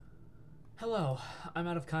Hello, I'm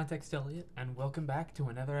Out of Context Elliot, and welcome back to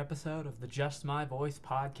another episode of the Just My Voice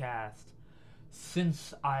podcast.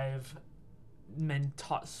 Since I've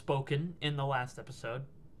spoken in the last episode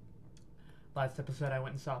I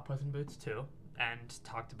went and saw Puss in Boots 2 and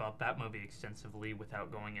talked about that movie extensively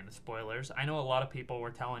without going into spoilers. I know a lot of people were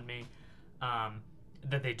telling me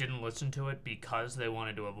that they didn't listen to it because they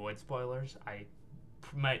wanted to avoid spoilers. I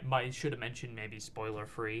should have mentioned maybe spoiler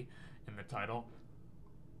free in the title.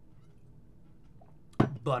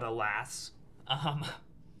 But alas,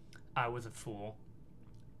 I was a fool.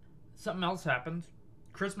 Something else happened.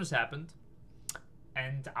 Christmas happened,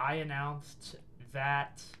 and I announced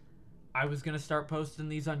that I was going to start posting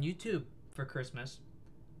these on YouTube for Christmas.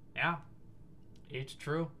 Yeah, it's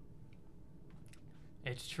true.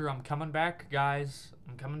 It's true. I'm coming back, guys.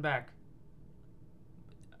 I'm coming back.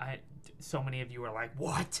 So many of you are like,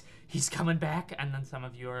 "What? He's coming back?" And then some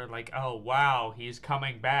of you are like, "Oh, wow, he's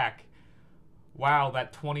coming back. Wow,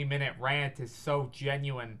 that 20-minute rant is so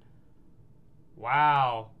genuine.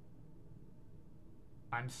 Wow.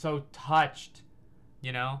 I'm so touched."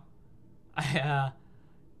 You know?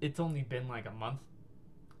 It's only been like a month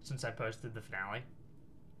since I posted the finale.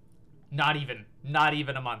 Not even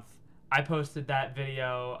a month. I posted that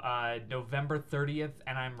video November 30th,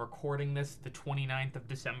 and I'm recording this the 29th of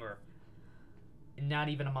December. Not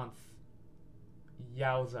even a month.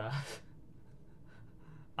 Yowza.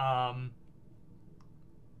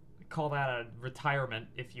 Call that a retirement,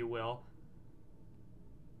 if you will.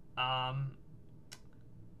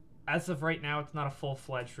 As of right now, it's not a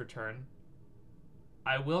full-fledged return.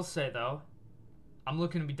 I will say, though, I'm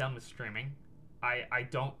looking to be done with streaming. I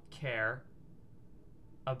don't care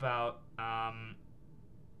about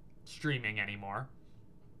streaming anymore.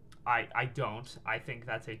 I don't. I think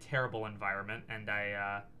that's a terrible environment, and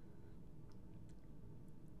I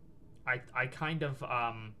kind of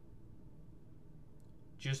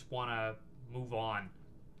just want to move on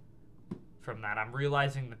from that. I'm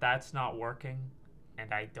realizing that that's not working,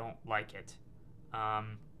 and I don't like it.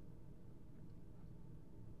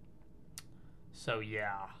 So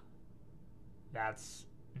yeah, that's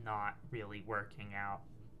not really working out.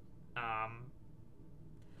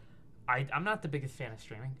 I'm not the biggest fan of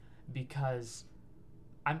streaming because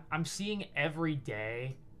I'm seeing every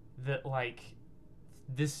day that like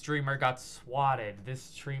this streamer got swatted, this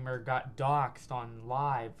streamer got doxxed on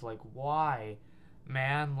live. Like, why,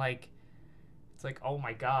 man? Like, it's like, oh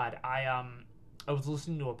my god. I was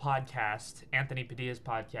listening to a podcast, Anthony Padilla's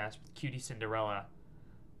podcast with Cutie Cinderella,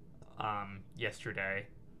 yesterday,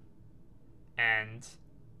 and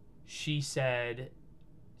she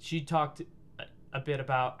talked a bit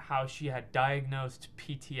about how she had diagnosed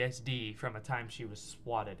PTSD from a time she was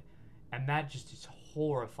swatted, and that just is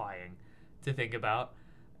horrifying to think about.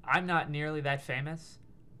 I'm not nearly that famous,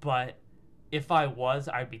 but if I was,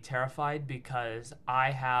 I'd be terrified because I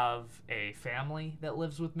have a family that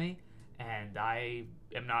lives with me, and I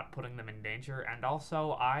am not putting them in danger. And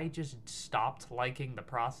also, I just stopped liking the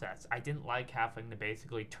process. I didn't like having to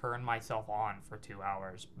basically turn myself on for 2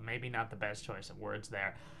 hours. Maybe not the best choice of words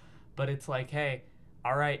there, but it's like, hey,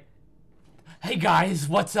 all right, hey guys,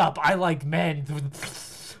 what's up? I like men.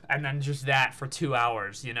 And then just that for 2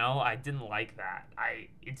 hours, you know? I didn't like that.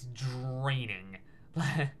 It's draining.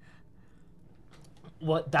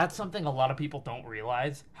 That's something a lot of people don't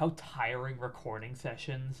realize, how tiring recording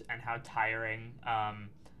sessions and how tiring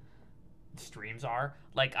streams are.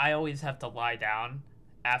 Like, I always have to lie down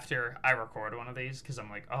after I record one of these because I'm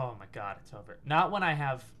like, oh my god, it's over. Not when I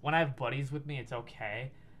have buddies with me, it's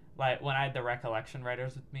okay. Like, when I had the recollection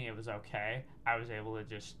writers with me, it was okay. I was able to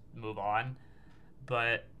just move on.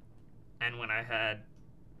 And when I had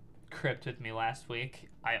Crypt with me last week,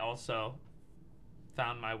 I also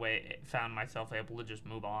found myself able to just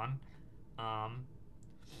move on.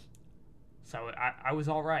 So I was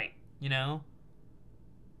all right, you know?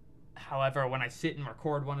 However, when I sit and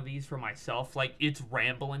record one of these for myself, like, it's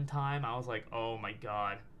rambling time, I was like, oh my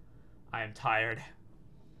god, I am tired.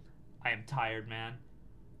 I am tired, man.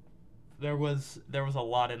 There was a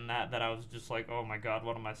lot in that I was just like, oh my god,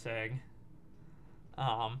 what am I saying?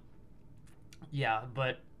 Yeah,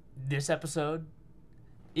 but this episode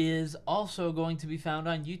is also going to be found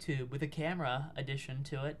on YouTube with a camera addition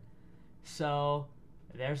to it. So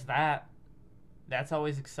there's that. That's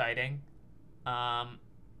always exciting.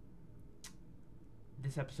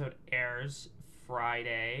 This episode airs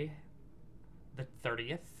Friday the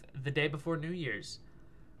 30th, the day before New Year's.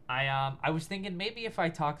 I was thinking maybe if I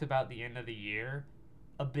talked about the end of the year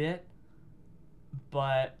a bit,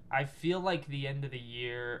 but I feel like the end of the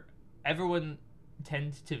year, everyone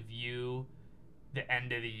tends to view the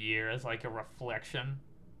end of the year as like a reflection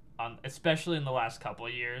especially in the last couple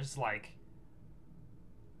of years. Like,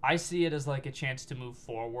 I see it as like a chance to move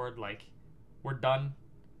forward. Like, we're done.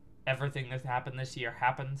 Everything that happened this year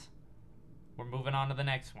happened. We're moving on to the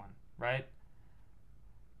next one, right?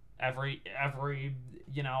 Every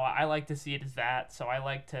I like to see it as that. So I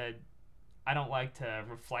don't like to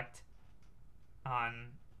reflect on.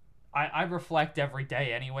 I reflect every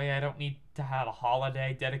day anyway. I don't need to have a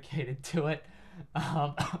holiday dedicated to it.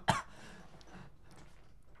 Um,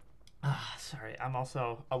 sorry, I'm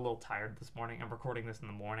also a little tired this morning. I'm recording this in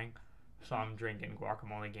the morning, so I'm drinking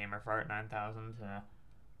Guacamole Gamer Fart 9000 to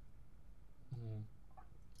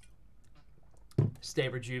stay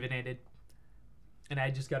rejuvenated. And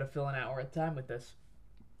I just got to fill an hour at a time with this.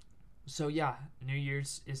 So yeah, New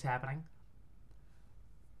Year's is happening.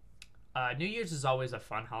 New Year's is always a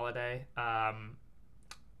fun holiday. I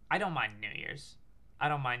don't mind New Year's. I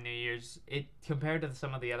don't mind New Year's. It compared to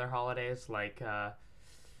some of the other holidays like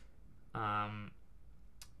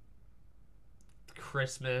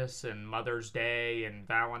Christmas and Mother's Day and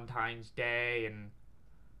Valentine's Day and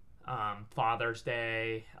Father's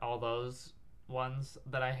Day, all those ones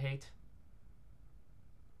that I hate.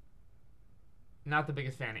 Not the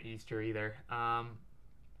biggest fan of Easter either.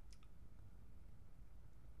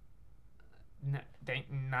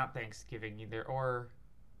 Not Thanksgiving either, or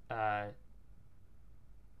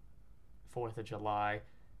 4th of July.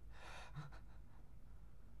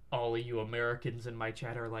 All of you Americans in my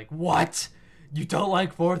chat are like, what? You don't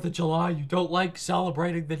like 4th of July? You don't like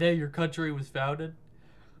celebrating the day your country was founded?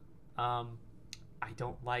 I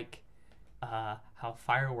don't like how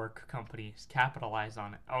firework companies capitalize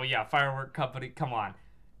on it. Oh yeah, firework company, come on.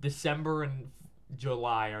 December and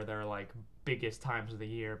July are their like biggest times of the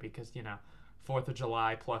year because, 4th of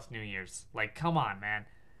July plus New Year's. Like, come on, man.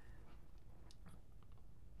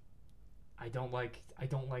 I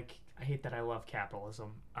hate that I love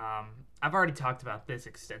capitalism. I've already talked about this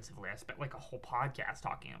extensively. I spent like a whole podcast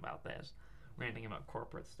talking about this, ranting about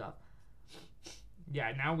corporate stuff.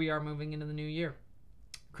 Yeah, now we are moving into the new year.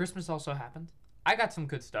 Christmas also happened. I got some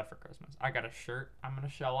good stuff for Christmas. I got a shirt I'm going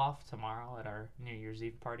to show off tomorrow at our New Year's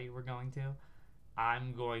Eve party we're going to.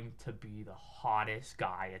 I'm going to be the hottest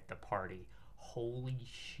guy at the party. Holy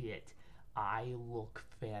shit. I look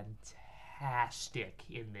fantastic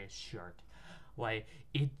in this shirt. Like,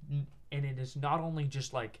 it is not only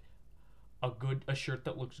just like a shirt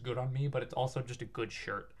that looks good on me, but it's also just a good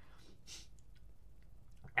shirt.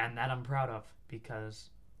 And that I'm proud of because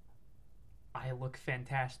I look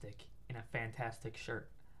fantastic in a fantastic shirt.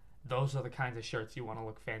 Those are the kinds of shirts you want to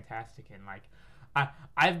look fantastic in. Like,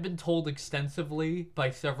 I've been told extensively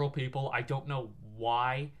by several people, I don't know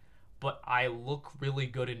why, but I look really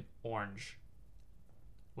good in orange.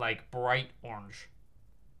 Like, bright orange.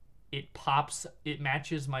 It pops, it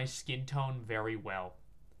matches my skin tone very well.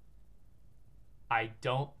 I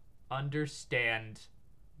don't understand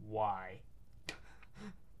why.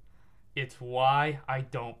 It's why I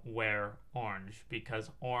don't wear orange, because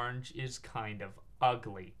orange is kind of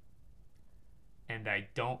ugly. And I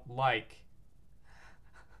don't like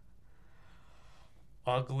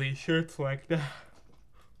ugly shirts like that.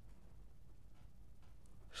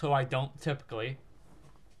 So I don't typically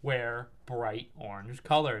wear bright orange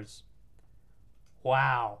colors.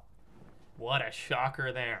 Wow. What a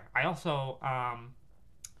shocker there. I also, I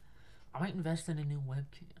might invest in a new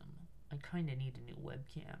webcam. I kind of need a new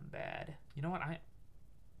webcam bad. You know what?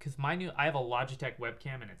 Because I have a Logitech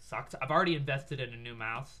webcam and it sucks. I've already invested in a new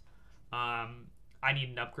mouse. I need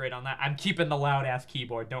an upgrade on that. I'm keeping the loud ass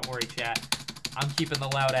keyboard. Don't worry, chat. I'm keeping the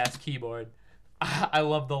loud ass keyboard. I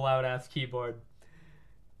love the loud ass keyboard.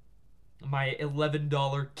 My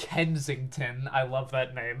 $11 Kensington. I love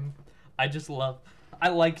that name. I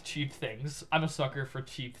like cheap things. I'm a sucker for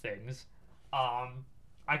cheap things.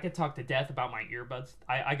 I could talk to death about my earbuds.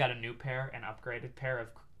 I got a new pair, an upgraded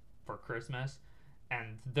pair for Christmas,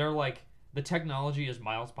 and they're like, the technology is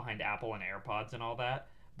miles behind Apple and AirPods and all that,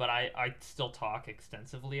 but I still talk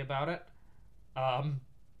extensively about it,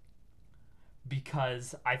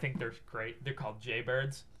 because I think they're great. They're called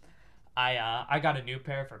Jaybirds. I got a new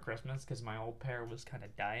pair for Christmas because my old pair was kind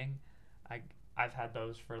of dying. I've had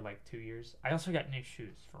those for like 2 years. I also got new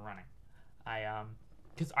shoes for running.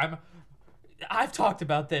 Because I've talked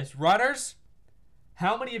about this. Runners,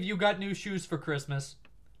 how many of you got new shoes for Christmas?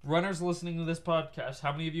 Runners listening to this podcast,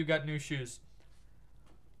 how many of you got new shoes?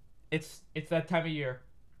 It's that time of year.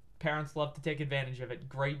 Parents love to take advantage of it.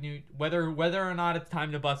 Great new, whether or not it's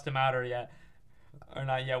time to bust them out or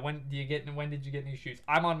not yet. When did you get new shoes?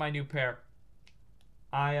 I'm on my new pair.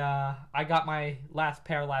 I got my last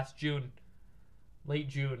pair last June. Late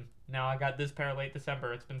June. Now I got this pair late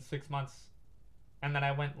December. It's been 6 months. and then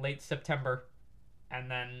I went late September, and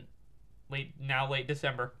then late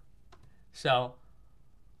December. So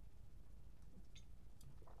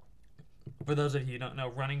for those of you who don't know,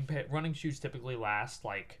 running shoes typically last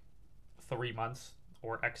like 3 months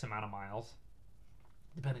or X amount of miles,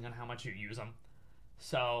 depending on how much you use them.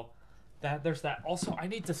 So there's that. Also, I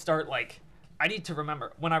need to start I need to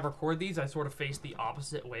remember when I record these, I sort of face the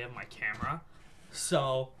opposite way of my camera.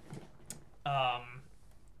 So I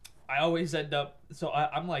always end up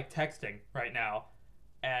I'm like texting right now,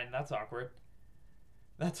 and that's awkward.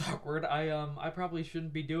 That's awkward. I probably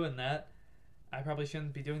shouldn't be doing that. I probably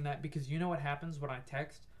shouldn't be doing that because you know what happens when I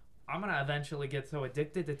text? I'm going to eventually get so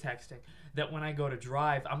addicted to texting that when I go to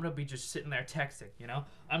drive, I'm going to be just sitting there texting, you know?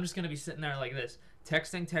 I'm just going to be sitting there like this.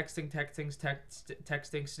 Texting, Snapchat,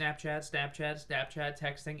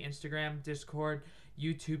 texting, Instagram, Discord,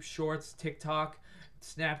 YouTube Shorts, TikTok,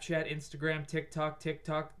 Snapchat, Instagram, TikTok,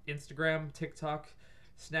 Instagram, TikTok,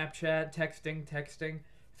 Snapchat, texting,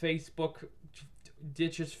 Facebook,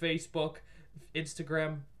 ditches Facebook,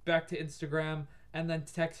 Instagram, back to Instagram, and then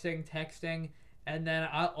texting, and then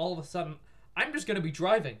all of a sudden, I'm just going to be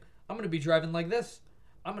driving. I'm going to be driving like this.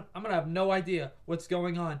 I'm going to have no idea what's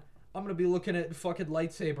going on. I'm going to be looking at fucking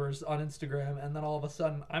lightsabers on Instagram, and then all of a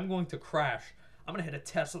sudden, I'm going to crash. I'm going to hit a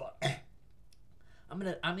Tesla. I'm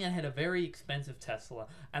gonna hit a very expensive Tesla,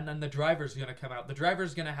 and then the driver's gonna come out. The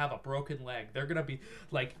driver's gonna have a broken leg. They're gonna be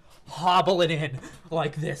like hobbling in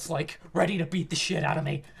like this, like ready to beat the shit out of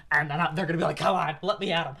me. And then they're gonna be like, "Come on, let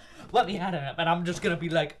me at him, let me at him." And I'm just gonna be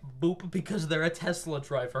like, "Boop," because they're a Tesla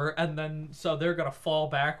driver. And then so they're gonna fall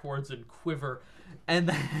backwards and quiver, and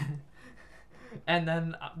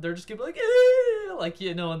then they're just gonna be like, "Eh," like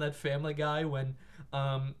you know in that Family Guy when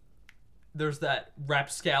there's that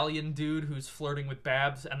rapscallion dude who's flirting with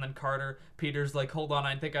Babs, and then Peter's like, hold on,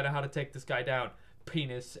 I think I know how to take this guy down.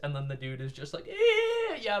 Penis. And then the dude is just like,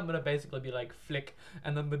 eh, yeah, I'm gonna basically be like, flick.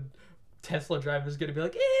 And then the Tesla driver's gonna be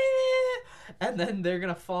like, eh, and then they're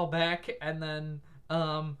gonna fall back, and then,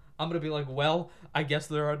 I'm gonna be like, well, I guess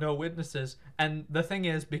there are no witnesses. And the thing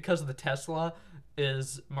is, because the Tesla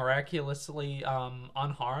is miraculously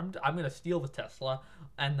unharmed, I'm gonna steal the Tesla,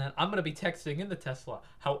 and then I'm gonna be texting in the Tesla.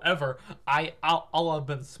 However, I'll have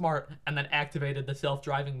been smart and then activated the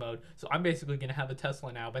self-driving mode, so I'm basically gonna have a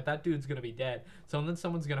Tesla now, but that dude's gonna be dead. So then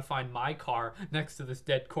someone's gonna find my car next to this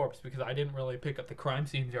dead corpse because I didn't really pick up the crime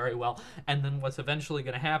scene very well. And then what's eventually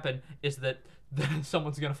gonna happen is that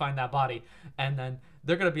someone's gonna find that body, and then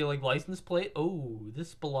they're gonna be like, license plate, oh,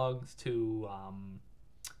 this belongs to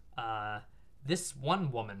this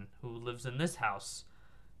one woman who lives in this house.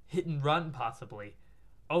 Hit and run, possibly.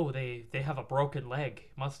 Oh, they have a broken leg.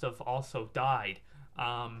 Must have also died.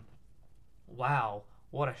 Wow,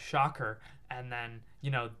 what a shocker. And then,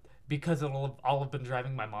 you know, because I'll have been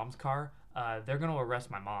driving my mom's car, they're going to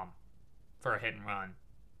arrest my mom for a hit and run.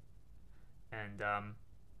 And,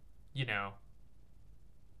 you know,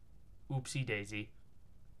 oopsie daisy.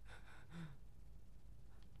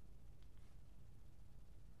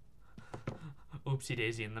 Oopsie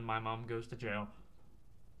daisy, and then my mom goes to jail.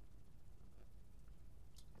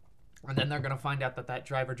 And then they're going to find out that that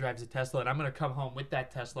driver drives a Tesla, and I'm going to come home with that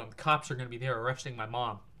Tesla, and the cops are going to be there arresting my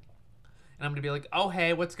mom. And I'm going to be like, oh,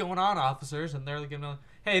 hey, what's going on, officers? And they're going to,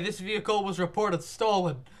 hey, this vehicle was reported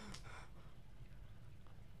stolen.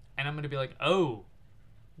 And I'm going to be like, oh,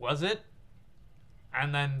 was it?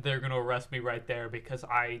 And then they're going to arrest me right there because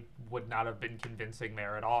I would not have been convincing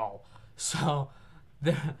there at all. So,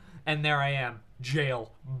 and there I am.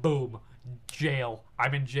 Jail. Boom. Jail.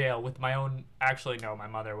 I'm in jail with my own... Actually, no, my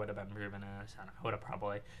mother would have been proven innocent. I would have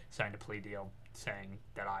probably signed a plea deal saying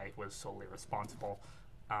that I was solely responsible.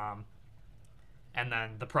 And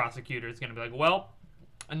then the prosecutor is going to be like, well,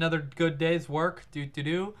 another good day's work,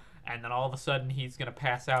 do. And then all of a sudden he's going to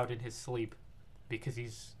pass out in his sleep because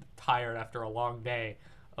he's tired after a long day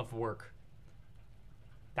of work.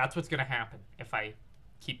 That's what's going to happen if I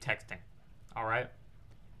keep texting. All right?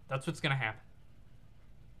 That's what's going to happen.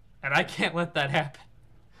 And I can't let that happen.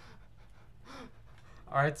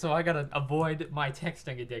 Alright, so I gotta avoid my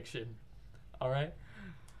texting addiction. Alright?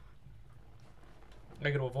 I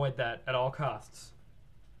gotta avoid that at all costs.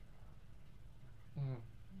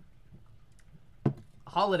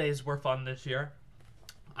 Holidays were fun this year.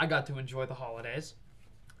 I got to enjoy the holidays.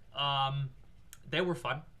 They were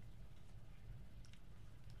fun.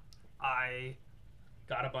 I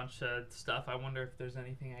got a bunch of stuff. I wonder if there's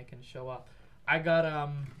anything I can show up. I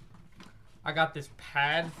got this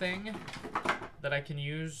pad thing that I can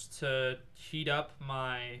use to heat up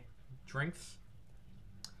my drinks.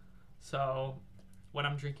 So when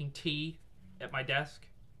I'm drinking tea at my desk,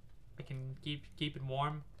 I can keep it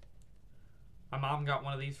warm. My mom got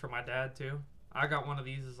one of these for my dad too. I got one of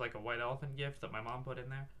these as like a white elephant gift that my mom put in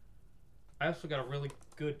there. I also got a really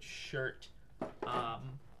good shirt.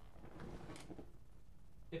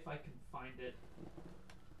 If I can find it.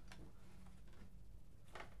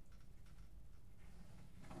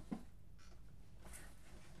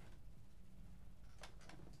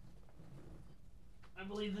 I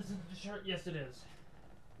believe this is the shirt. Yes, it is.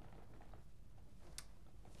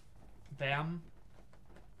 Bam.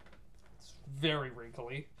 It's very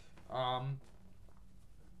wrinkly.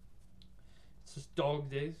 It's just dog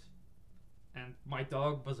days. And my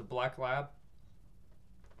dog was a black lab.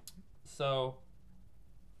 So,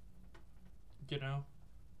 you know,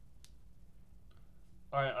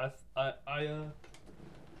 I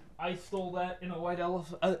stole that in a white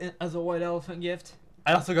elephant as a white elephant gift.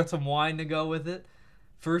 I also got some wine to go with it.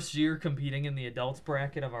 First year competing in the adults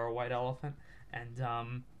bracket of our white elephant, and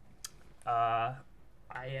I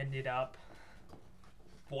ended up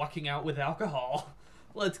walking out with alcohol.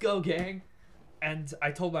 Let's go, gang. And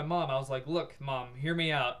I told my mom, I was like, look, Mom, hear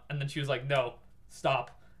me out. And then she was like, no,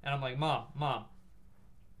 stop. And I'm like, Mom,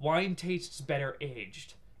 wine tastes better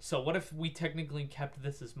aged. So what if we technically kept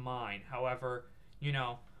this as mine? However, you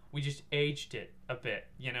know, we just aged it a bit,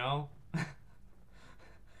 you know?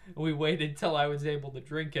 We waited till I was able to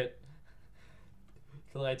drink it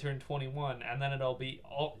till I turned 21, and then it'll be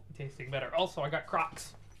all tasting better. Also, I got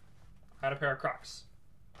Crocs. I had a pair of Crocs.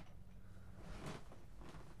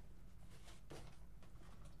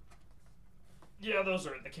 Yeah, those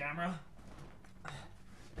are in the camera.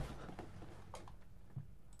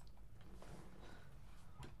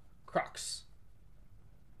 Crocs.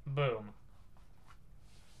 Boom.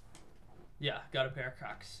 Yeah, got a pair of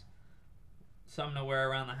Crocs. Something to wear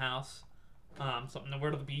around the house. Something to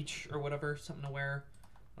wear to the beach or whatever. Something to wear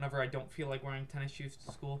whenever I don't feel like wearing tennis shoes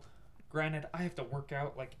to school. Granted, I have to work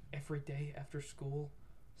out like every day after school,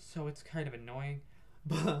 so it's kind of annoying.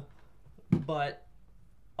 But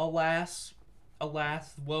alas,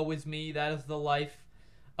 woe is me. That is the life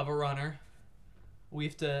of a runner. We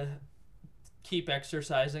have to keep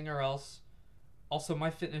exercising or else. Also,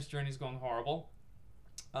 my fitness journey is going horrible.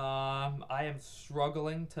 I am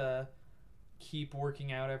struggling to keep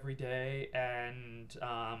working out every day and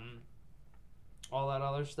all that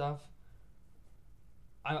other stuff.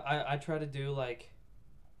 I try to do like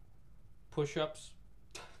push-ups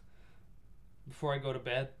before I go to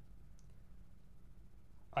bed.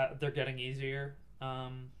 They're getting easier.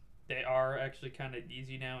 They are actually kind of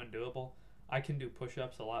easy now and doable. I can do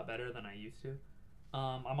push-ups a lot better than I used to.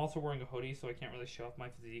 I'm also wearing a hoodie, so I can't really show off my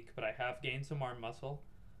physique, but I have gained some arm muscle.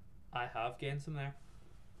 I have gained some there.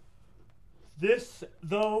 This,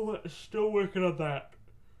 though, still working on that.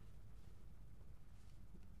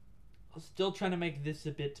 Still trying to make this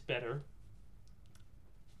a bit better.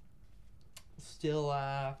 Still,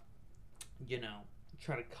 you know,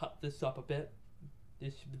 trying to cut this up a bit.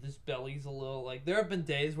 This belly's a little, like, there have been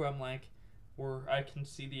days where I'm like, where I can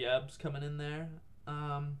see the abs coming in there.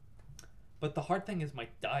 But the hard thing is my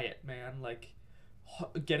diet, man. Like,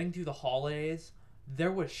 getting through the holidays,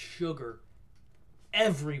 there was sugar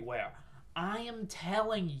everywhere. I am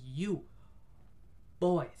telling you,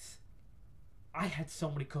 boys, I had so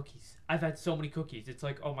many cookies. I've had so many cookies. It's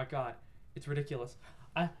like, oh my god, it's ridiculous.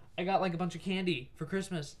 I got like a bunch of candy for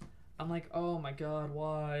Christmas. I'm like, oh my god,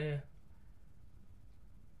 why?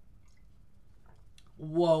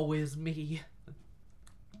 Woe is me.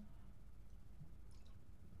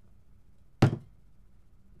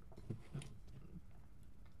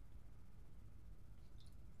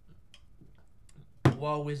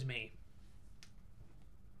 Woe is me.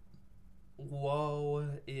 Woe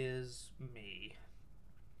is me.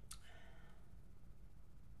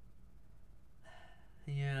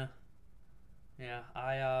 Yeah.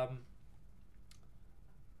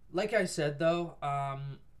 Like I said though,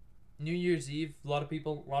 New Year's Eve, a lot of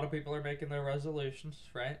people are making their resolutions,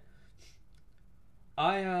 right?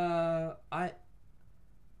 My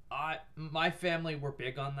family, we're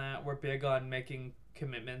big on that. We're big on making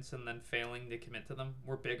commitments and then failing to commit to them.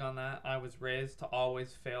 We're big on that. I was raised to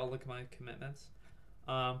always fail to my commitments.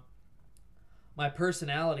 My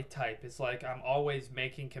personality type is like I'm always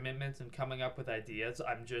making commitments and coming up with ideas.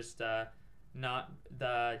 I'm just not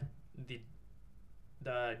the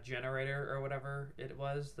generator or whatever it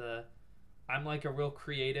was. I'm like a real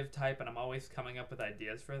creative type and I'm always coming up with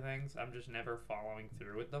ideas for things. I'm just never following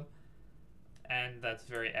through with them. And that's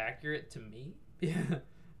very accurate to me.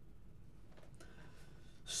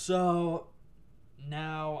 So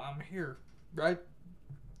now I'm here, right?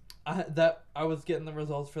 I was getting the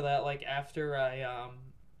results for that like after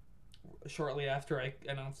shortly after I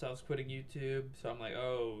announced I was quitting YouTube. So I'm like,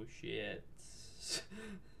 oh shit,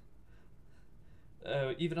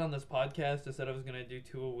 Even on this podcast, I said I was gonna do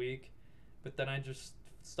 2 a week, but then I just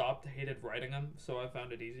stopped. Hated writing them, so I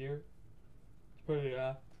found it easier. It's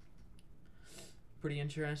pretty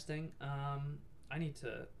interesting. I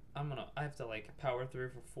have to like power through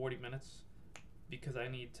for 40 minutes because I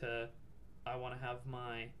want to have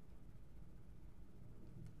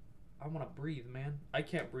I want to breathe, man. I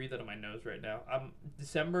can't breathe out of my nose right now.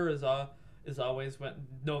 December is always when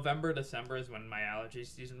November, December is when my allergy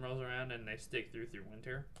season rolls around and they stick through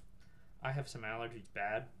winter. I have some allergies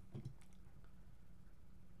bad.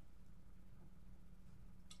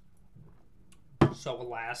 So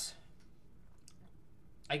alas,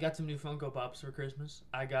 I got some new Funko Pops for Christmas.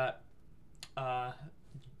 I got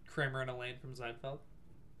Kramer and Elaine from Seinfeld.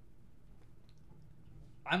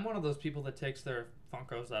 I'm one of those people that takes their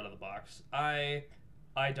Funkos out of the box. I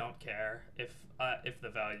don't care if the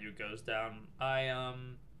value goes down. I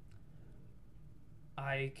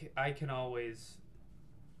can always,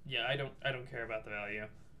 yeah, I don't care about the value.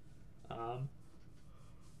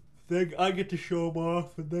 Then I get to show them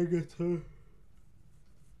off, and they get to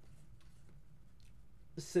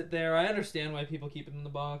sit there. I understand why people keep it in the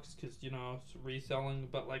box because it's reselling,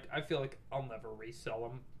 but like I feel like I'll never resell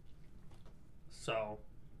them. So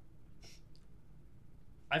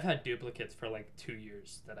I've had duplicates for like 2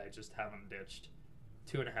 years that I just haven't ditched.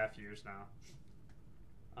 2.5 years now.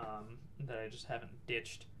 That I just haven't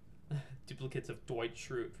ditched. Duplicates of Dwight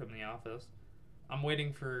Schrute from The Office. I'm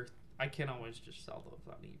waiting for. I can always just sell those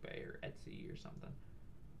on eBay or Etsy or something.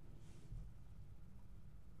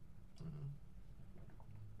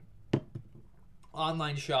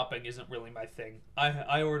 Online shopping isn't really my thing.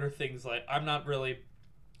 I order things like I'm not really.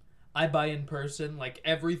 I buy in person. Like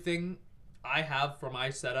everything I have for my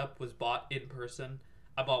setup was bought in person.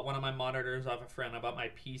 I bought one of my monitors off a friend. I bought my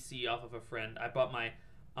PC off of a friend. I bought my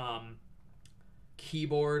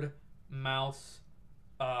keyboard, mouse,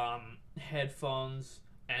 headphones,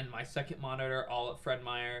 and my second monitor all at Fred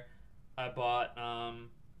Meyer. I bought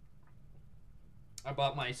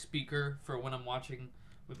my speaker for when I'm watching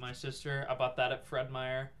with my sister. I bought that at Fred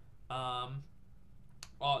Meyer. All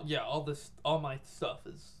my stuff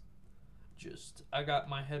is just I got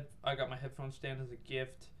my headphone stand as a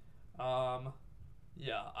gift. I'm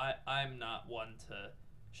not one to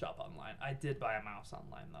shop online. I did buy a mouse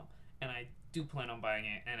online though, and I do plan on buying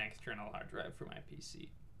an external hard drive for my PC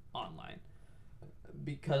online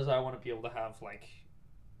because I want to be able to have like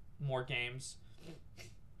more games.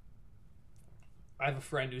 I have a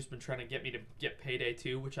friend who's been trying to get me to get Payday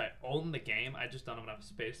 2, which I own the game. I just don't have enough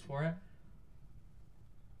space for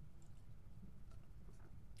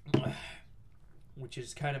it. Which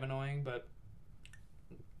is kind of annoying, but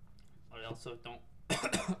I also don't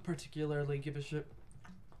particularly give a shit.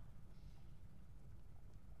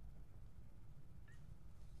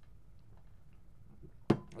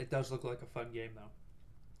 It does look like a fun game,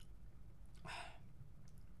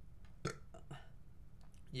 though.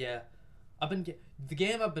 Yeah. The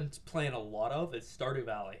game I've been playing a lot of is Stardew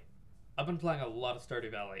Valley. I've been playing a lot of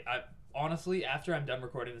Stardew Valley. Honestly, after I'm done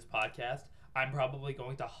recording this podcast, I'm probably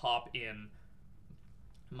going to hop in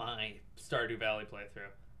my Stardew Valley playthrough.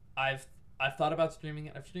 I've thought about streaming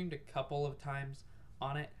it. I've streamed a couple of times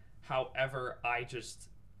on it. However, I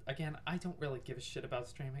don't really give a shit about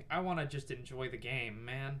streaming. I want to just enjoy the game,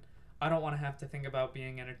 man. I don't want to have to think about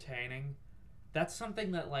being entertaining. That's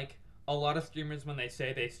something that like a lot of streamers, when they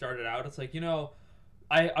say they started out, it's like,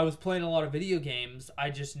 I was playing a lot of video games. I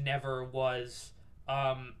just never was.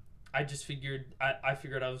 I figured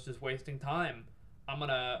I was just wasting time.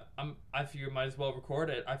 I figured might as well record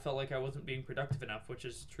it. I felt like I wasn't being productive enough, which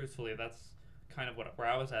is truthfully that's kind of where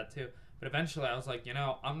I was at too. But eventually I was like,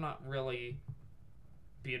 I'm not really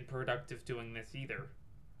being productive doing this either.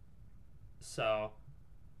 So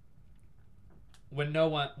when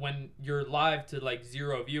you're live to like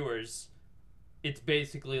 0 viewers, it's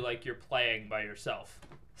basically like you're playing by yourself.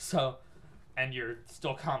 So, and you're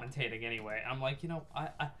still commentating anyway. I'm like,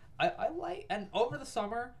 I like, and over the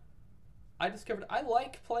summer, I discovered I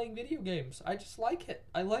like playing video games. I just like it.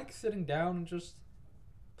 I like sitting down and just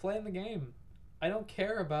playing the game. I don't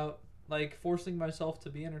care about like forcing myself to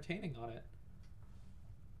be entertaining on it.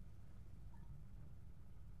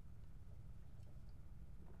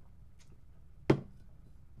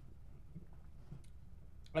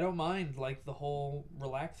 I don't mind like the whole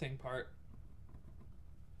relaxing part.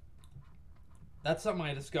 That's something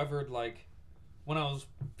I discovered like when I was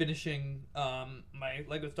finishing my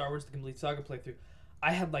Lego Star Wars The Complete Saga playthrough.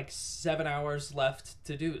 I had like 7 hours left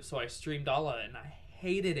to do, so I streamed all of it, and I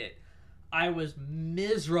hated it. I was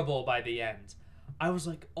miserable by the end. I was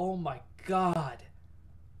like, oh my god,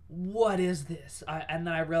 what is this? And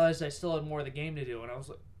then I realized I still had more of the game to do, and I was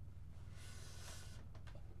like,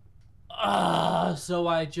 so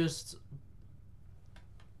I just,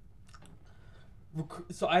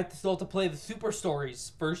 so I still have to play the Super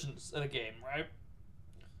Stories versions of the game, right?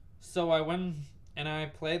 So I went and I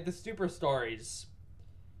played the Super Stories,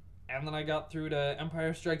 and then I got through to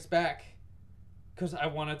Empire Strikes Back, because I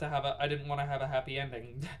didn't want to have a happy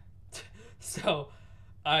ending, so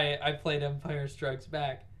I played Empire Strikes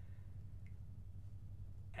Back,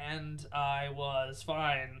 and I was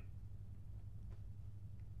fine.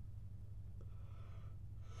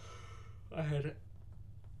 I had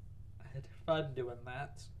fun doing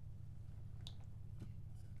that.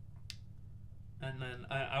 And then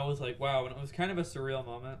I was like, wow, and it was kind of a surreal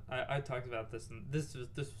moment. I talked about this, and this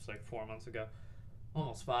was like 4 months ago,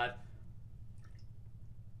 almost 5.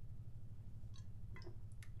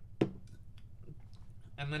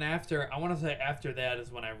 And then I want to say after that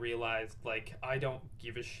is when I realized, like, I don't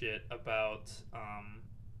give a shit about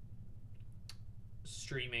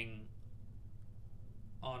streaming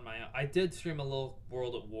on my own. I did stream a little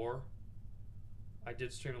World at War. I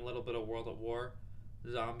did stream a little bit of World at War,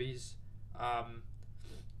 Zombies. Um,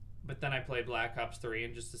 but then I played Black Ops 3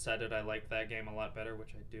 and just decided I liked that game a lot better,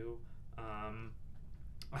 which I do. Um,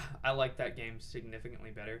 I like that game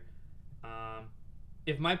significantly better. Um,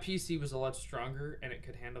 if my PC was a lot stronger and it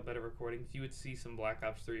could handle better recordings, you would see some Black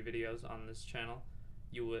Ops 3 videos on this channel.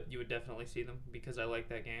 You would definitely see them because I like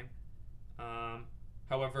that game.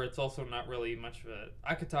 However, it's also not really much of a.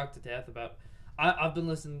 I could talk to death about. I've been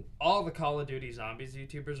listening. All the Call of Duty Zombies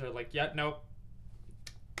YouTubers are like, yeah, nope.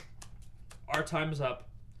 Our time's up.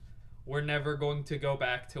 We're never going to go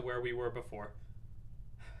back to where we were before.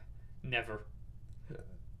 Never.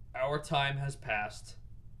 Our time has passed.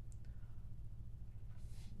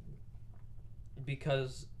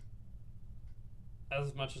 Because,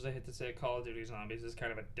 as much as I hate to say it, Call of Duty Zombies is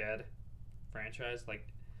kind of a dead franchise. Like,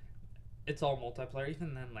 it's all multiplayer.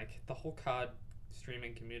 Even then, like, the whole COD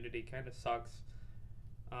streaming community kind of sucks.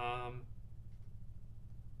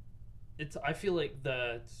 I feel like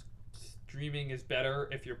the streaming is better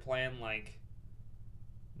if you're playing, like,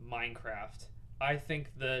 Minecraft. I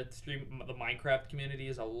think the Minecraft community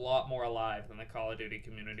is a lot more alive than the Call of Duty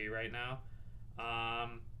community right now. I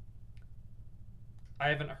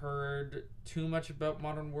haven't heard too much about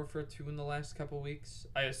Modern Warfare 2 in the last couple weeks.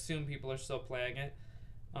 I assume people are still playing it.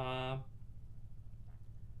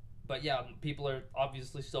 But yeah, people are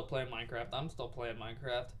obviously still playing Minecraft. I'm still playing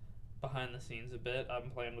Minecraft behind the scenes a bit. I'm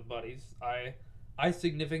playing with buddies. I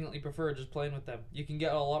significantly prefer just playing with them. You can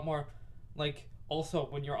get a lot more, like, also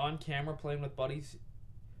when you're on camera playing with buddies,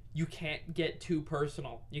 you can't get too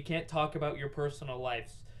personal. You can't talk about your personal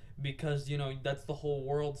lives because, that's the whole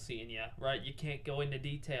world seeing you, right? You can't go into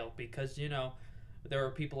detail because, there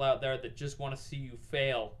are people out there that just want to see you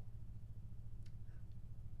fail.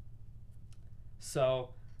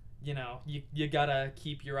 So, you gotta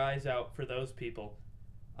keep your eyes out for those people.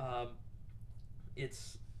 Um,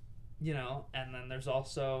 it's, and then there's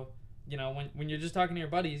also, when you're just talking to your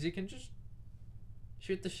buddies, you can just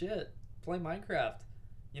shoot the shit, play Minecraft.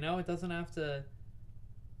 It doesn't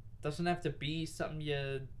have to be something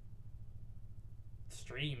you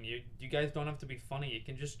stream. You guys don't have to be funny. You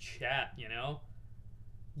can just chat.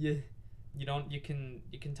 You can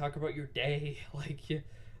talk about your day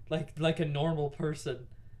like a normal person.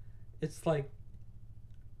 It's like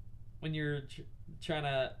when you're trying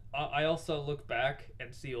to. I also look back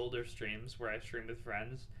and see older streams where I stream with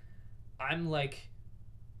friends. I'm like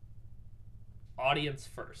audience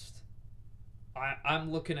first.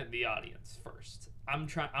 I'm looking at the audience first. I'm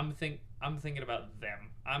thinking about them.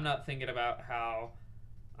 I'm not thinking about how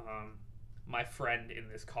my friend in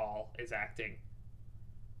this call is acting.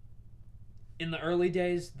 In the early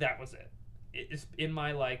days, that was it. It's in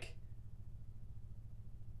my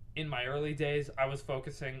early days, I was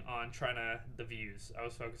focusing on the views. I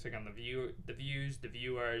was focusing on the views, the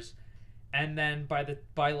viewers, and then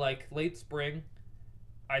by like late spring,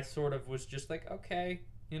 I sort of was just like, okay,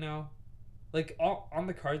 like on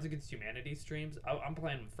the Cards Against Humanity streams, I'm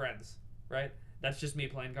playing with friends, right? That's just me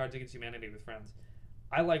playing Cards Against Humanity with friends.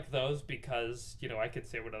 I like those because I could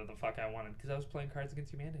say whatever the fuck I wanted because I was playing Cards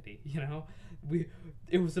Against Humanity.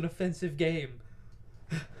 It was an offensive game,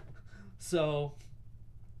 so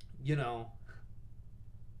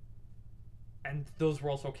and those were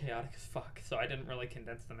also chaotic as fuck. So I didn't really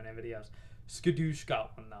condense them in videos. Skadoosh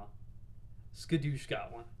got one though. Skadoosh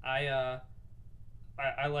got one. I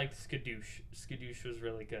liked Skadoosh. Skadoosh was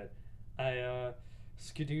really good.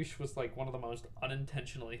 Skadoosh was like one of the most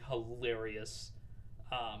unintentionally hilarious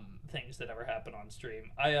things that ever happened on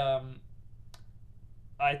stream.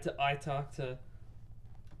 I talked to.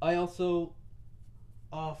 I also.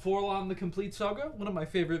 Forlon the Complete Saga, one of my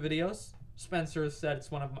favorite videos. Spencer said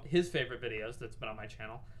it's one of his favorite videos that's been on my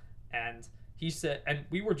channel, and he said, and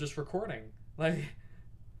we were just recording, like,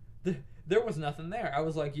 there was nothing there. I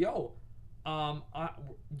was like, yo,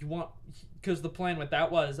 you want, because the plan with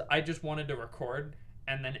that was I just wanted to record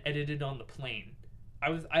and then edit it on the plane. I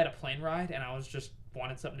had a plane ride and I was just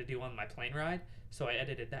wanted something to do on my plane ride, so I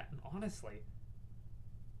edited that. And honestly,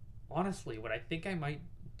 what I think I might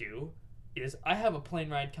do is I have a plane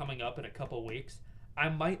ride coming up in a couple weeks. I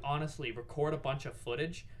might honestly record a bunch of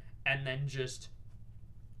footage and then just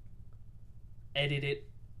edit it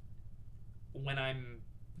when I'm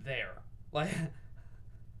there. Like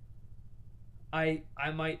I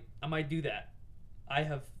might do that. I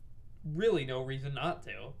have really no reason not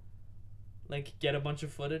to. Like, get a bunch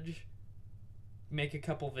of footage, make a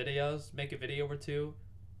couple videos, make a video or two,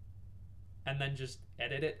 and then just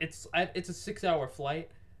edit it. It's a 6-hour flight.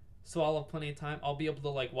 So I'll have plenty of time. I'll be able to,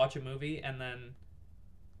 like, watch a movie and then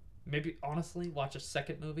maybe, honestly, watch a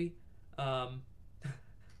second movie. And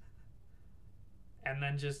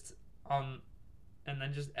then just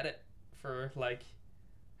edit for, like,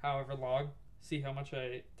 however long. See how much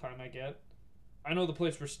time I get. I know the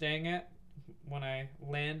place we're staying at, when I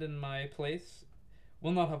land in my place,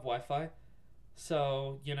 will not have Wi-Fi.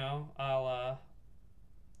 So, you know, I'll,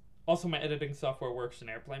 also my editing software works in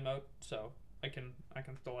airplane mode, so I can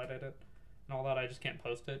still edit it and all that. I just can't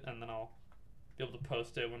post it, and then I'll be able to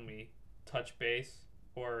post it when we touch base,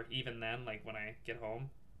 or even then, like when I get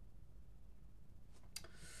home.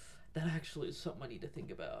 That actually is something I need to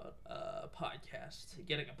think about. Podcast,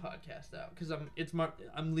 getting a podcast out, because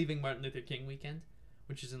I'm leaving Martin Luther King weekend,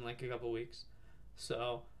 which is in like a couple weeks,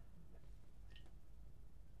 so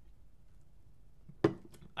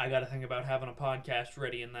I got to think about having a podcast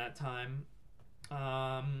ready in that time.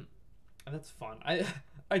 And that's fun.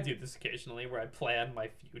 I do this occasionally where I plan my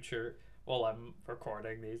future while I'm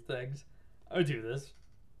recording these things. I do this.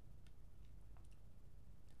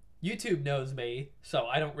 YouTube knows me, so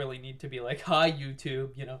I don't really need to be like, hi,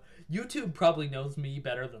 YouTube, you know. YouTube probably knows me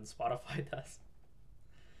better than Spotify does.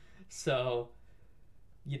 So,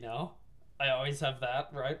 you know, I always have that,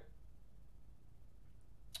 right?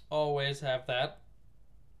 Always have that.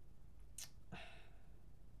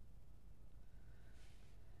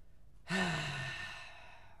 Man.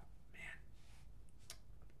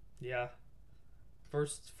 Yeah.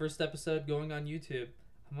 First episode going on YouTube.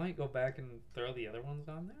 I might go back and throw the other ones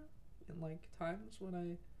on there in like times when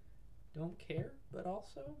I don't care, but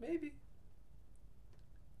also maybe.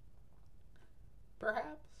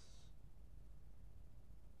 Perhaps.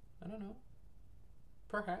 I don't know.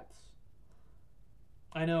 Perhaps.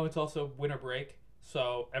 I know it's also winter break,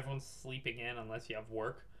 so everyone's sleeping in unless you have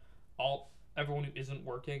work. Everyone who isn't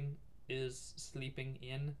working is sleeping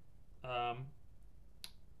in.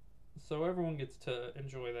 So everyone gets to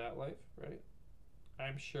enjoy that life, right?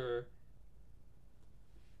 I'm sure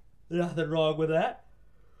nothing wrong with that.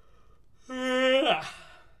 I'm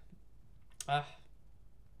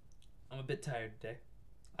a bit tired today.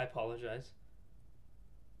 I apologize.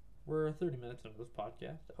 We're 30 minutes into this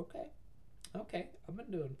podcast. Okay. I've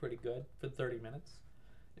been doing pretty good for 30 minutes,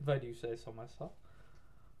 if I do say so myself.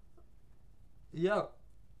 Yeah.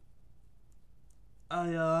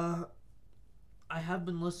 I have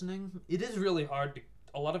been listening. It is really hard to,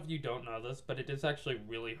 a lot of you don't know this, but it is actually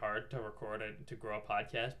really hard to record and to grow a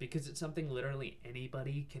podcast because it's something literally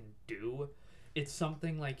anybody can do. It's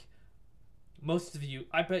something like most of you,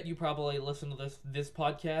 I bet you probably listen to this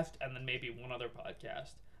podcast and then maybe one other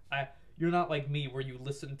podcast. You're not like me where you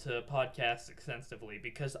listen to podcasts extensively,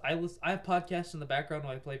 because I have podcasts in the background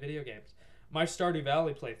while I play video games. My Stardew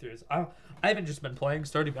Valley playthroughs, I haven't just been playing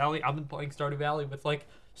Stardew Valley. I've been playing Stardew Valley with like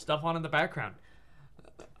stuff on in the background.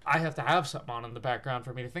 I have to have something on in the background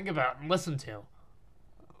for me to think about and listen to.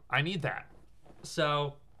 I need that.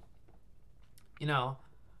 So, you know,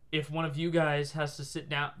 if one of you guys has to sit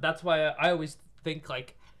down, that's why I always think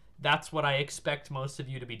like that's what I expect most of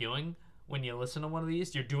you to be doing when you listen to one of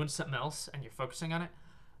these. You're doing something else and you're focusing on it.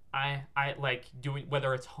 I like doing,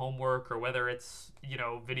 whether it's homework or whether it's, you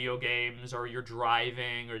know, video games, or you're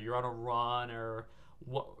driving or you're on a run, or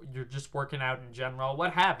what, you're just working out in general,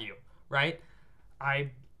 what have you, right?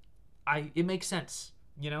 It makes sense.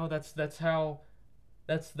 You know, that's the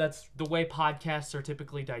way podcasts are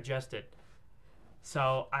typically digested.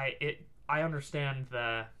 So I understand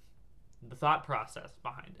the thought process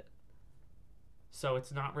behind it. So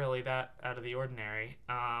it's not really that out of the ordinary.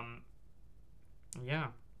 Yeah.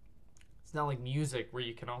 It's not like music where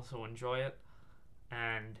you can also enjoy it.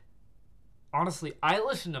 And honestly, I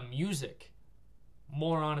listen to music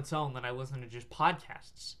more on its own than I listen to just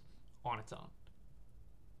podcasts on its own.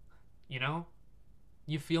 You know?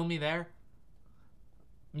 You feel me there?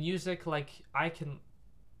 Music, like, I can...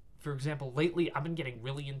 For example, lately I've been getting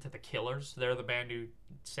really into The Killers. They're the band who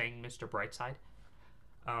sang Mr. Brightside.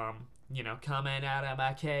 You know, coming out of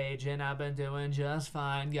my cage and I've been doing just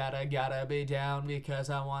fine. Gotta be down because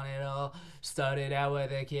I want it all. Started out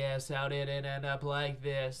with a kiss, how did it end up like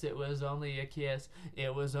this? It was only a kiss,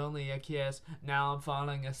 it was only a kiss. Now I'm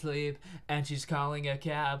falling asleep and she's calling a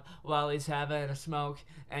cab while he's having a smoke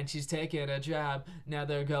and she's taking a jab. Now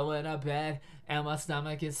they're going to bed and my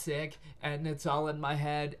stomach is sick and it's all in my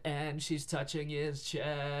head and she's touching his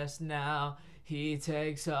chest now. He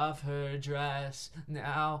takes off her dress,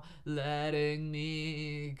 now letting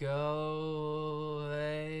me go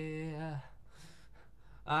away.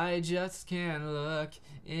 I just can't look,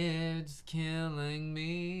 it's killing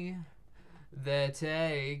me. They're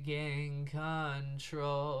taking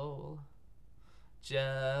control.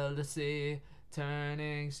 Jealousy,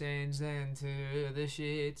 turning stains into the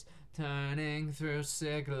sheets. Turning through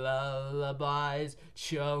sick lullabies,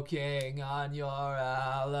 choking on your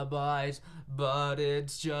alibis. But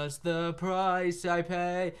it's just the price I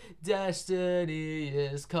pay. Destiny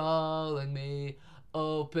is calling me.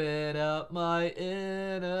 Open up my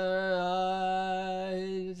inner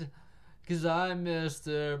eyes, 'cause I'm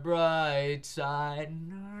Mr. Brightside.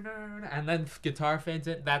 And then guitar fades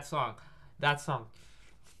in. That song.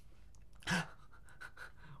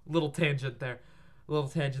 Little tangent there.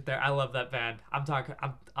 I love that band. I'm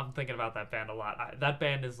thinking about that band a lot. That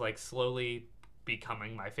band is like slowly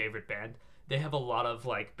becoming my favorite band. They have a lot of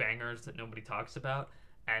like bangers that nobody talks about,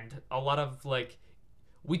 and a lot of like,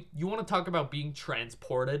 you want to talk about being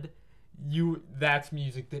transported? That's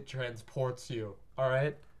music that transports you. All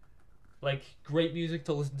right, like great music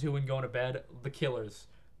to listen to when going to bed. The Killers.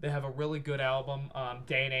 They have a really good album.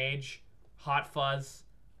 Day and Age, Hot Fuzz.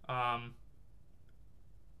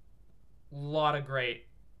 Lot of great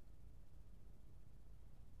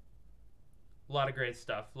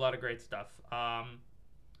stuff.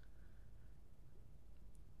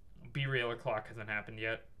 Be Real O'Clock hasn't happened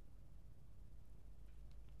yet.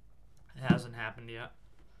 It hasn't happened yet.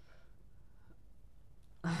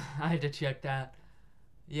 I had to check that.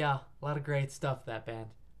 Yeah, a lot of great stuff, that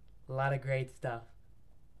band. A lot of great stuff.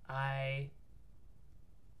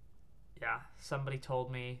 Somebody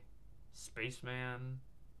told me Spaceman,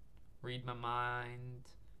 Read My Mind,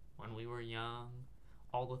 When We Were Young,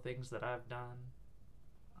 all the things that I've done,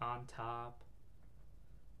 On Top,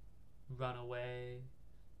 Runaway,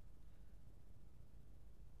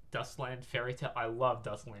 Dustland Fairy Tale. I love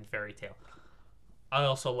Dustland Fairy Tale. I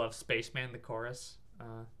also love Spaceman, the chorus.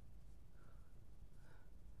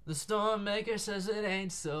 The storm maker says it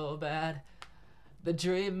ain't so bad. The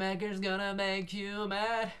dream maker's gonna make you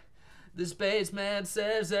mad. The spaceman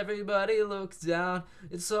says everybody looks down.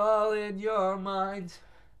 It's all in your mind.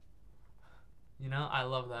 You know, I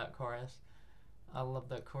love that chorus.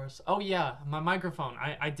 Oh yeah, my microphone.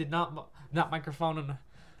 I did not microphone, and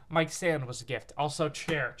mic stand was a gift. Also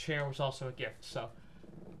chair was also a gift. So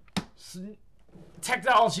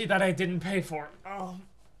technology that I didn't pay for.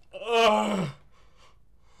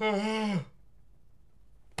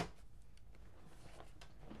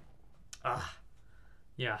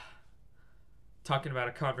 Yeah. Talking about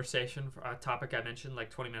a conversation for a topic I mentioned like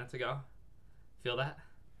 20 minutes ago. Feel that?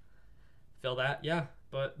 Yeah.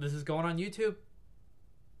 But this is going on YouTube.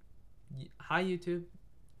 Hi, YouTube.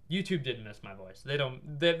 YouTube didn't miss my voice. They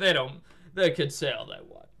don't. They could say all they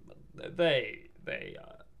want, but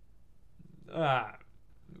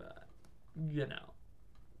you know.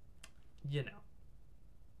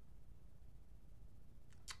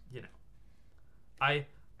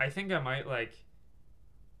 I think I might like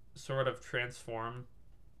sort of transform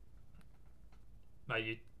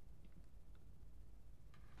my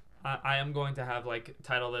I am going to have like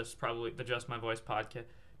title this probably the Just My Voice podcast.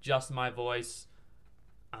 Just My Voice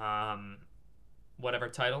whatever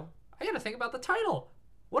title. I gotta think about the title.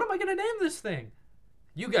 What am I gonna name this thing?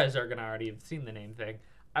 You guys are gonna already have seen the name thing.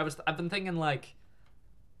 I've been thinking like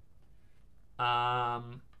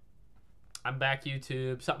I'm back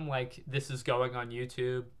YouTube, something like this is going on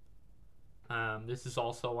YouTube. This is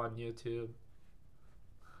also on YouTube.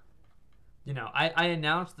 You know, I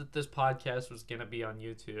announced that this podcast was going to be on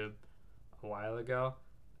YouTube a while ago.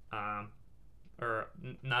 I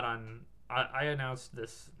announced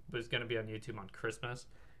this was going to be on YouTube on Christmas,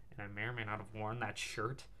 and I may or may not have worn that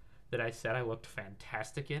shirt that I said I looked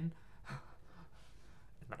fantastic in.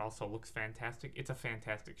 And that also looks fantastic. It's a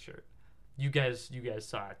fantastic shirt. You guys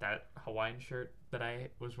saw it, that Hawaiian shirt that I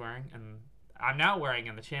was wearing, and I'm now wearing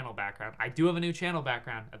in the channel background. I do have a new channel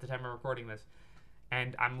background at the time of recording this,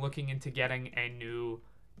 and I'm looking into getting a new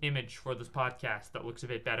image for this podcast that looks a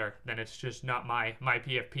bit better than it's just not my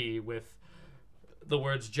PFP with the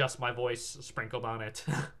words "just my voice" sprinkled on it.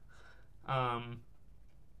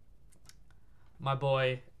 My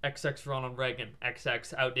boy XX Ronald Reagan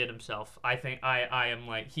XX outdid himself. I think I am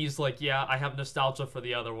like, he's like, yeah, I have nostalgia for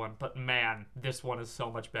the other one, but man, this one is so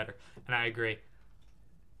much better, and I agree.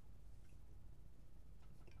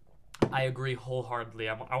 I agree wholeheartedly.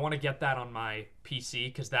 I want to get that on my PC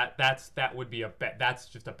because that would be that's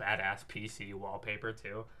just a badass PC wallpaper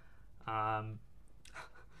too. I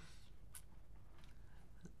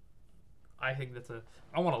think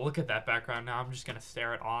I want to look at that background now. I'm just gonna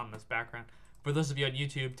stare at on this background. For those of you on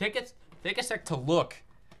YouTube, take a sec to look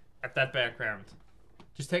at that background.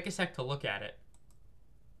 Just take a sec to look at it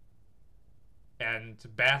and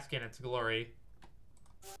bask in its glory.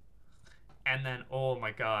 And then, oh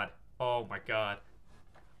my god. Oh my god.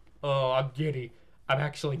 Oh, I'm giddy. I'm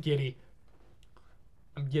actually giddy.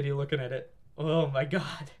 I'm giddy looking at it. Oh my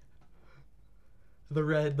god.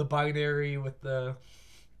 The binary with the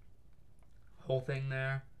whole thing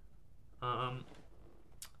there.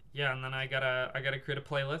 Yeah, and then I gotta create a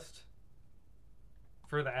playlist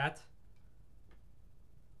for that.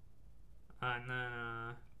 And then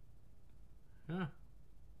yeah.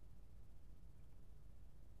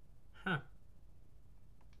 Huh.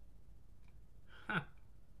 Huh.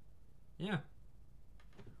 Yeah.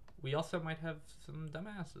 We also might have some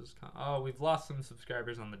dumbasses. Oh, we've lost some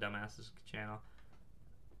subscribers on the dumbasses channel.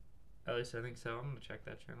 At least I think so. I'm gonna check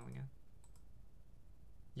that channel again.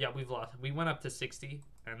 Yeah, we went up to 60,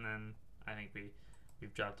 and then I think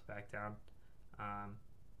we've dropped back down.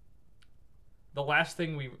 The last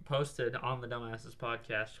thing we posted on the Dumbasses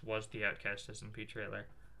podcast was the Outcast SMP trailer.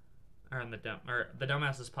 The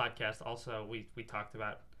Dumbasses podcast also we talked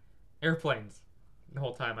about airplanes the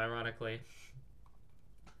whole time, ironically.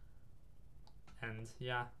 And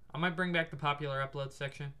yeah, I might bring back the popular upload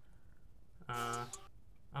section. I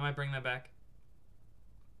might bring that back.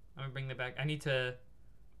 I need to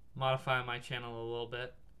modify my channel a little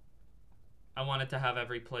bit. I wanted to have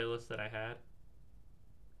every playlist that I had.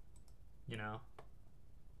 You know.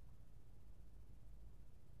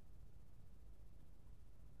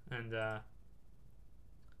 And I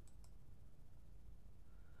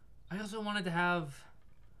also wanted to have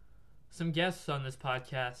some guests on this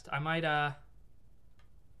podcast. I might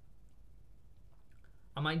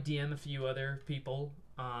DM a few other people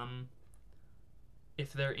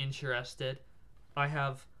if they're interested. I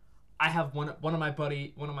have one of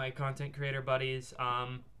my content creator buddies.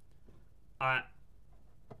 I'm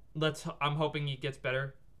hoping he gets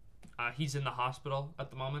better. He's in the hospital at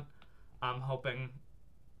the moment. I'm hoping,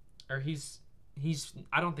 or he's.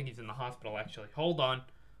 I don't think he's in the hospital actually. Hold on.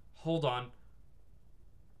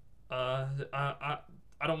 I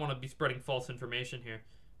don't want to be spreading false information here.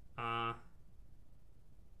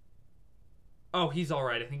 Oh, he's all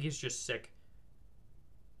right. I think he's just sick.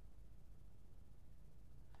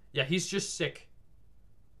 Yeah, he's just sick.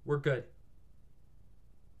 We're good.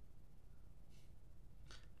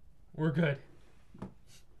 We're good.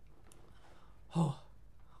 Oh.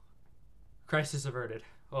 Crisis averted.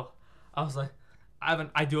 Oh. I was like,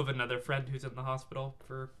 I do have another friend who's in the hospital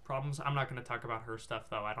for problems. I'm not going to talk about her stuff,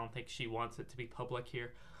 though. I don't think she wants it to be public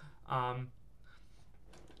here.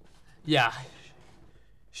 Yeah.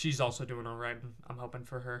 She's also doing all right. I'm hoping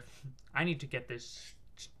for her. I need to get this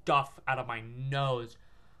stuff out of my nose.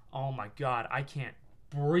 Oh my god, I can't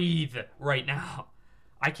breathe right now.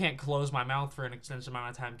 I can't close my mouth for an extended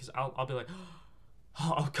amount of time because I'll be like,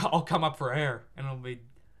 I'll come up for air, and it'll be,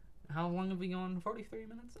 how long have we gone? 43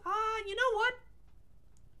 minutes? You know what?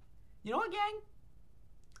 You know what, gang?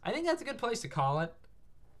 I think that's a good place to call it.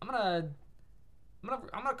 I'm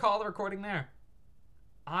gonna call the recording there.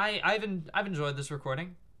 I've enjoyed this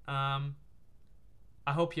recording. I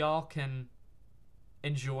hope y'all can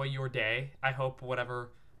enjoy your day. I hope whatever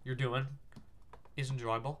you're doing is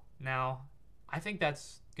enjoyable. Now, I think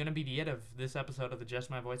that's gonna be the end of this episode of the Just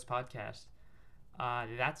My Voice podcast.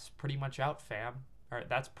 That's pretty much out, fam. Or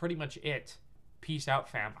that's pretty much it. Peace out,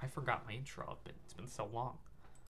 fam. I forgot my intro, but it's been so long.